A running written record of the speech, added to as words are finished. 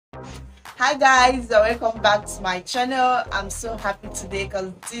Hi guys, welcome back to my channel. I'm so happy today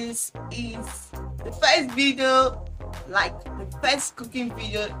because this is the first video, like the first cooking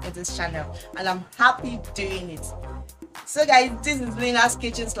video in this channel, and I'm happy doing it. So guys, this is Lina's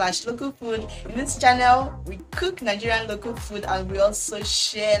Kitchen / local food. In this channel we cook Nigerian local food and we also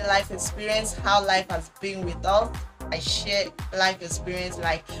share life experience, how life has been with us. I share life experience,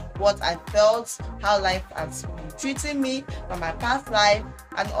 like what I felt, how life has been treating me from my past life,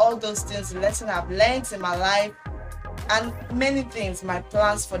 and all those things, lessons I've learned in my life, and many things, my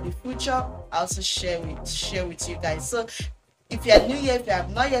plans for the future. I also share with you guys. So if you are new here, if you have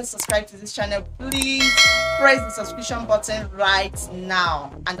not yet subscribed to this channel, please press the subscription button right now,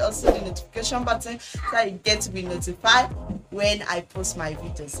 and also the notification button so that you get to be notified when I post my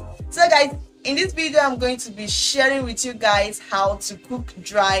videos. So guys, in this video I'm going to be sharing with you guys how to cook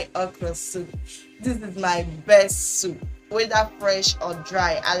dry okra soup. This is my best soup, whether fresh or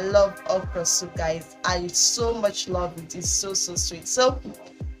dry. I love okra soup, guys. I so much love it. It's so sweet. So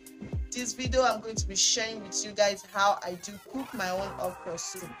this video I'm going to be sharing with you guys how I do cook my own okra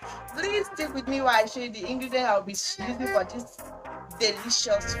soup. Please stick with me while I show you the ingredients I'll be using for this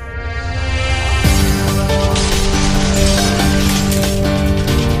delicious food.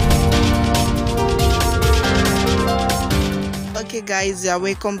 Okay guys, you're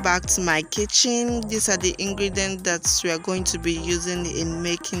welcome back to my kitchen. These are the ingredients that we are going to be using in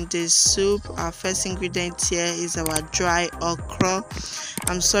making this soup. Our first ingredient here is our dry okra.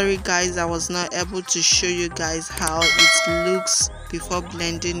 I'm sorry guys, I was not able to show you guys how it looks before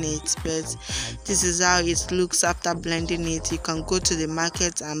blending it, but this is how it looks after blending it. You can go to the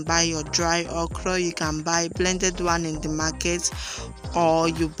market and buy your dry okra. You can buy blended one in the market, or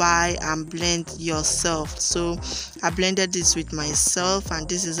you buy and blend yourself. So I blended this with myself and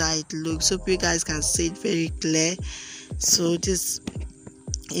this is how it looks. Hope you guys can see it very clear. So this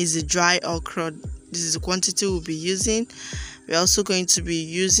is the dry okra. This is the quantity we'll be using. We're also going to be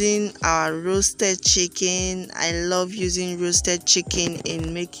using our roasted chicken. I love using roasted chicken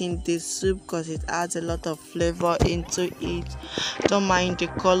in making this soup because it adds a lot of flavor into it. Don't mind the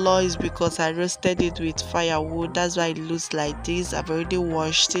color, is because I roasted it with firewood. That's why it looks like this. I've already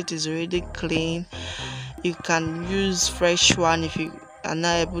washed it. It's already clean. You can use fresh one if you are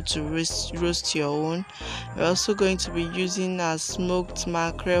not able to roast your own. We're also going to be using a smoked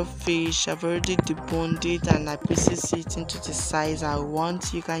mackerel fish. I've already deboned it and I pieces it into the size I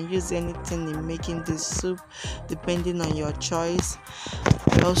want. You can use anything in making this soup depending on your choice.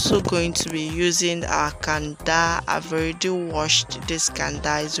 We're also going to be using our kanda. I've already washed this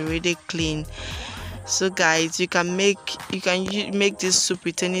kanda. It's already clean. So guys, you can make this soup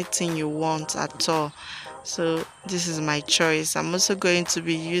with anything you want at all. So this is my choice. I'm also going to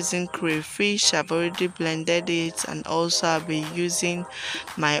be using crayfish. I've already blended it, and also I'll be using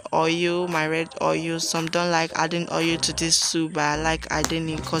my oil, my red oil. Some don't like adding oil to this soup, but I like adding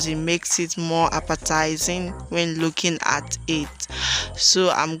it because it makes it more appetizing when looking at it. So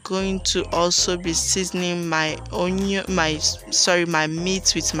I'm going to also be seasoning my my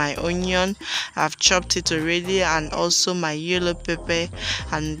meat with my onion. I've chopped it already, and also my yellow pepper,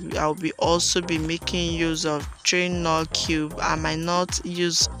 and I'll be also be making use of 3 nut cube. I might not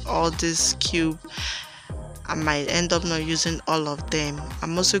use all this cube. I might end up not using all of them.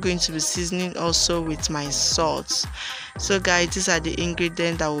 I'm also going to be seasoning also with my salt. So guys, these are the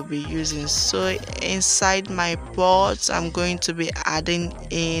ingredients that we'll be using. So inside my pot, I'm going to be adding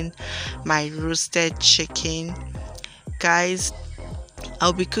in my roasted chicken. Guys,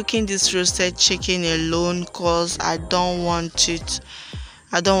 I'll be cooking this roasted chicken alone because I don't want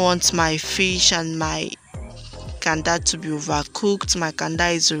my fish and my kanda to be overcooked. My kanda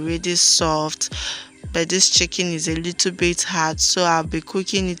is already soft, but this chicken is a little bit hard, so I'll be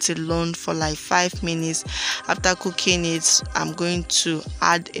cooking it alone for like 5 minutes. After cooking it,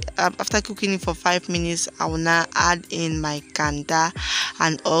 after cooking it for 5 minutes, I will now add in my kanda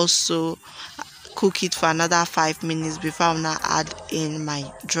and also cook it for another 5 minutes before I will now add in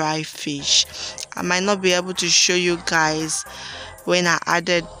my dry fish. I might not be able to show you guys when I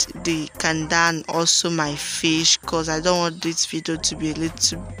added the kanda and also my fish because I don't want this video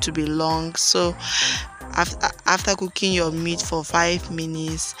to be long. So after cooking your meat for 5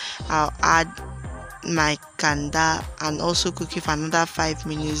 minutes, I'll add my kanda and also cook it for another 5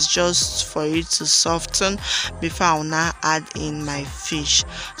 minutes just for it to soften before I'll now add in my fish.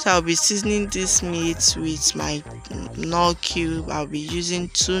 So I'll be seasoning this meat with my nut cube. I'll be using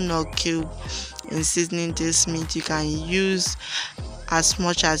 2 nut cube in seasoning this meat. You can use as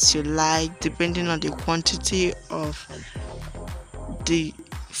much as you like depending on the quantity of the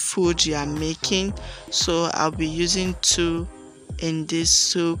food you are making. So I'll be using 2 in this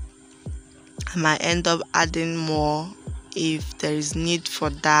soup. I might end up adding more if there is need for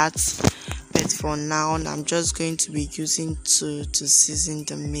that, but for now I'm just going to be using two to season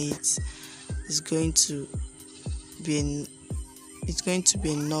the meat. It's going to be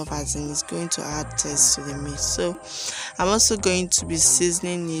enough, as in it's going to add taste to the meat. So I'm also going to be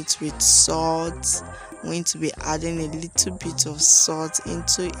seasoning it with salt. I'm going to be adding a little bit of salt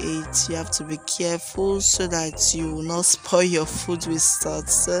into it. You have to be careful so that you will not spoil your food with salt.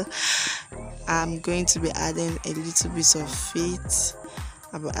 So I'm going to be adding a little bit of it.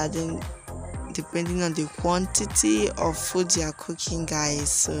 I'm adding depending on the quantity of food you are cooking,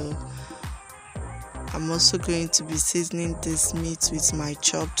 guys. So I'm also going to be seasoning this meat with my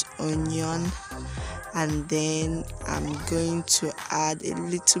chopped onion, and then I'm going to add a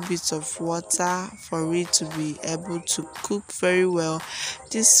little bit of water for it to be able to cook very well.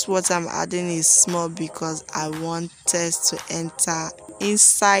 This what I'm adding is small because I want taste to enter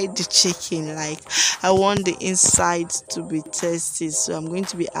inside the chicken. Like, I want the inside to be tasty, so I'm going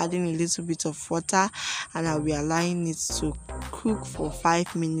to be adding a little bit of water, and I'll be allowing it to cook for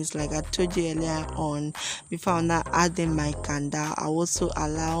 5 minutes like I told you earlier on. Before I'm not adding my kanda, I also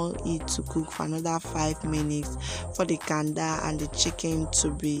allow it to cook for another 5 minutes for the kanda and the chicken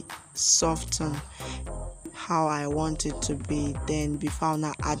to be softened how I want it to be. Then before I'm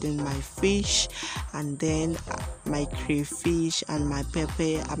not adding my fish and then my crayfish and my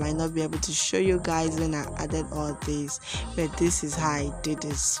pepper. I might not be able to show you guys when I added all this, but this is how I did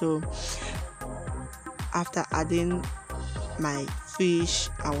it. So after adding my fish,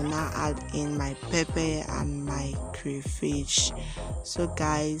 I will now add in my pepper and my crayfish. So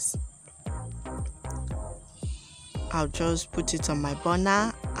guys, I'll just put it on my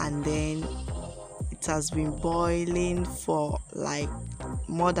burner, and then it has been boiling for like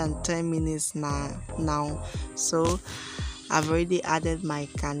more than 10 minutes now. So I've already added my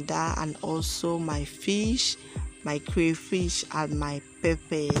kanda and also my fish, my crayfish and my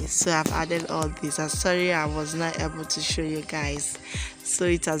pepper. So I've added all this. I'm sorry I was not able to show you guys. So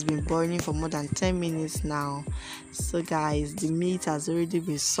it has been boiling for more than 10 minutes now. So guys, the meat has already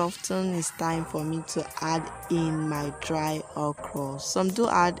been softened. It's time for me to add in my dry okoro. Some do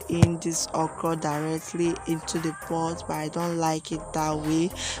add in this okoro directly into the pot, but I don't like it that way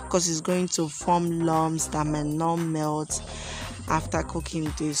because it's going to form lumps that may not melt after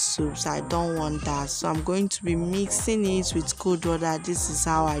cooking this soup. So I don't want that. So I'm going to be mixing it with cold water. This is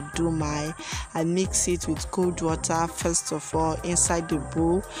how I do I mix it with cold water first of all inside the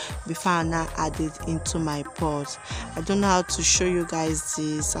bowl before I now add it into my pot. I don't know how to show you guys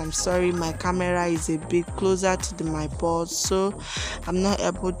this. I'm sorry, my camera is a bit closer to my pot, so I'm not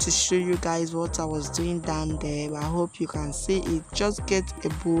able to show you guys what I was doing down there, but I hope you can see it. Just get a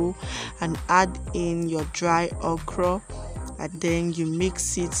bowl and add in your dry okra, and then you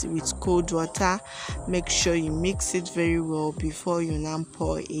mix it with cold water. Make sure you mix it very well before you now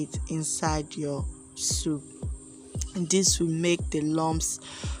pour it inside your soup. And this will make the lumps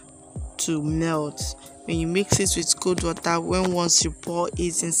to melt. When you mix it with cold water, once you pour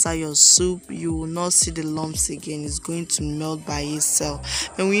it inside your soup, you will not see the lumps again. It's going to melt by itself.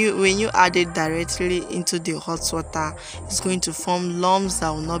 And when you add it directly into the hot water, it's going to form lumps that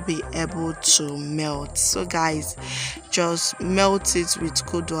will not be able to melt. So guys, just melt it with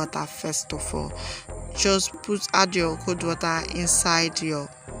cold water first of all. Just add your cold water inside your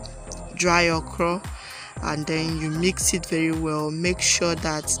dry okra, and then you mix it very well. Make sure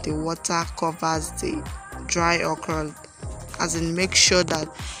that the water covers the dry okra, as in make sure that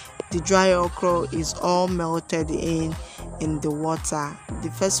the dry okra is all melted in the water.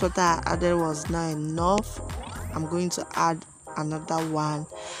 The first water I added was not enough. I'm going to add another one,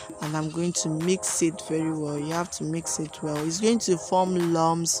 and I'm going to mix it very well. You have to mix it well. It's going to form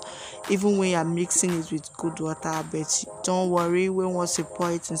lumps even when you're mixing it with cold water, but don't worry, once you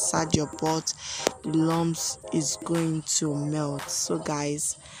pour it inside your pot, the lumps is going to melt. So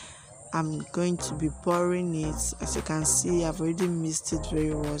guys, I'm going to be pouring it. As you can see, I've already mixed it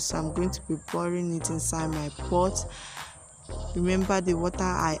very well, so I'm going to be pouring it inside my pot. Remember, the water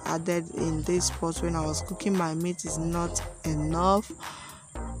I added in this pot when I was cooking my meat is not enough,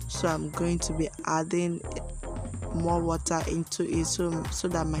 so I'm going to be adding more water into it so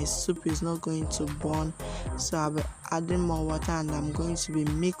that my soup is not going to burn. So I'll be adding more water, and I'm going to be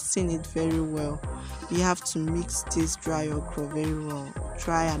mixing it very well. You have to mix this dry okra very well.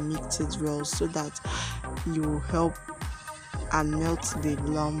 Try and mix it well so that you will help and melt the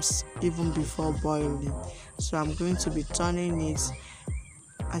lumps even before boiling. So I'm going to be turning it.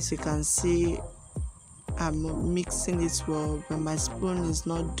 As you can see, I'm mixing it well, but my spoon is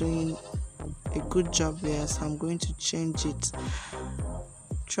not doing a good job there, so I'm going to change it.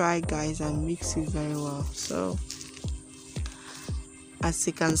 try guys and mix it very well. So as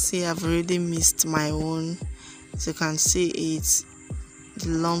you can see, I've already mixed my own. As you can see, the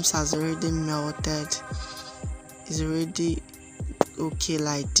lumps has already melted. It's already okay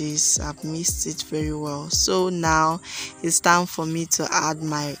like this. I've mixed it very well. So now it's time for me to add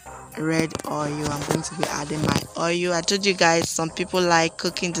my red oil. I'm going to be adding my oil. I told you guys some people like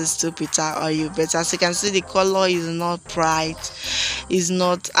cooking the soup without oil, but as you can see, the color is not bright, is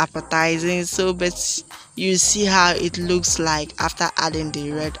not appetizing. So but you see how it looks like after adding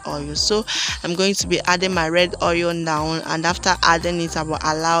the red oil. So I'm going to be adding my red oil now, and after adding it, I will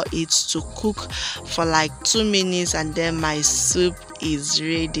allow it to cook for like 2 minutes, and then my soup is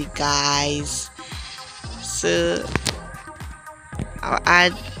ready guys. So I'll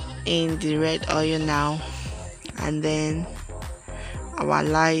add in the red oil now, and then I'll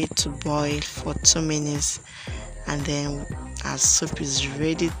allow it to boil for 2 minutes, and then our soup is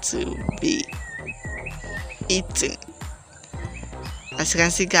ready to be eaten. As you can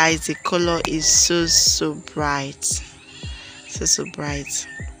see guys, the color is so bright, so bright.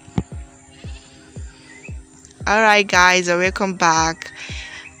 Alright guys, welcome back.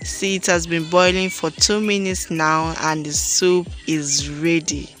 See, it has been boiling for 2 minutes now, and the soup is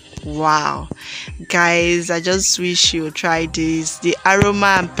ready. Wow guys, I just wish you would try this. The aroma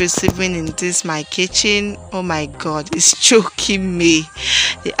I'm perceiving in this my kitchen, oh my god, it's choking me.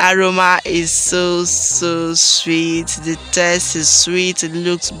 The aroma is so sweet, the taste is sweet, it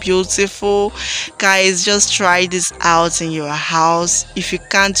looks beautiful. Guys, just try this out in your house. If you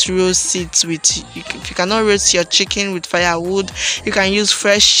can't roast it if you cannot roast your chicken with firewood, you can use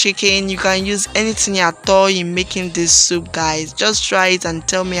fresh chicken, you can use anything at all in making this soup guys. Just try it and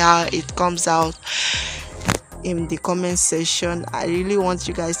tell me how it comes out in the comment section. I really want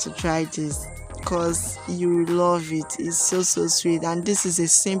you guys to try this because you love it. It's so sweet, and this is a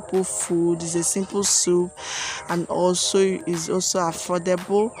simple food, it's a simple soup, and also is also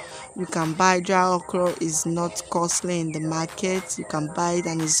affordable. You can buy dry okra, is not costly in the market. You can buy it,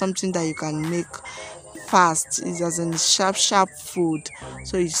 and it's something that you can make fast. It's as in sharp food,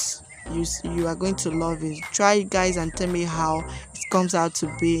 so you are going to love it. Try it guys and tell me how it comes out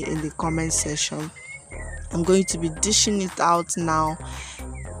to be in the comment section. I'm going to be dishing it out now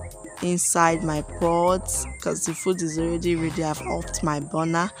inside my pot because the food is already ready. I've off my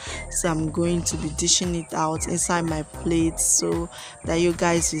burner, so I'm going to be dishing it out inside my plate so that you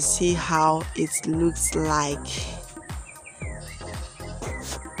guys will see how it looks like.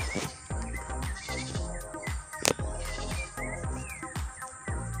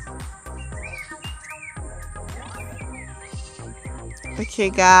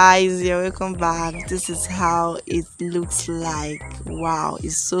 Okay guys, you're welcome back. This is how it looks like. Wow,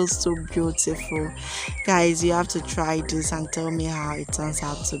 it's so beautiful guys. You have to try this and tell me how it turns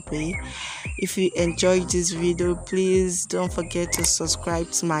out to be. If you enjoyed this video, please don't forget to subscribe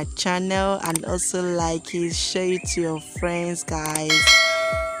to my channel, and also like it, share it to your friends guys,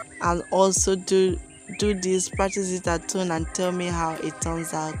 and also do this, practice it at home, and tell me how it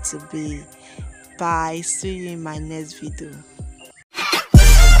turns out to be. Bye, see you in my next video.